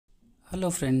Hello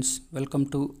friends, welcome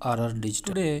to RR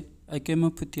Digital. Today I came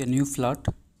up with a new flat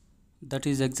that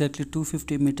is exactly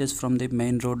 250 meters from the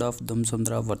main road of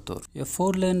Damsamdra Varthur. A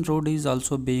 4-lane road is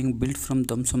also being built from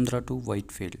Damsamdra to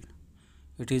Whitefield.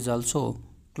 It is also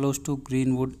close to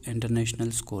Greenwood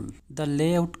International School. The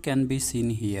layout can be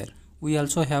seen here. We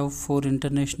also have 4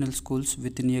 international schools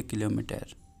within a kilometer.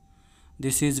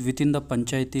 This is within the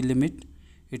Panchayathi limit.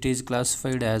 It is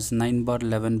classified as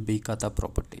 9/11B Katha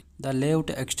property. The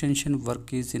layout extension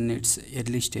work is in its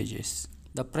early stages.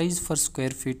 The price for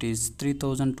square feet is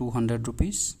 3,200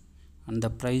 rupees and the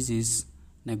price is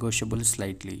negotiable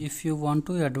slightly. If you want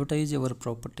to advertise your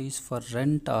properties for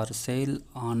rent or sale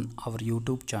on our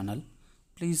YouTube channel,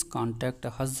 please contact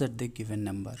us at the given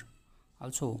number.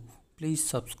 Also, please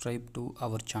subscribe to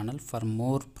our channel for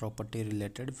more property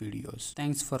related videos.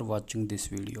 Thanks for watching this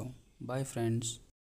video. Bye friends.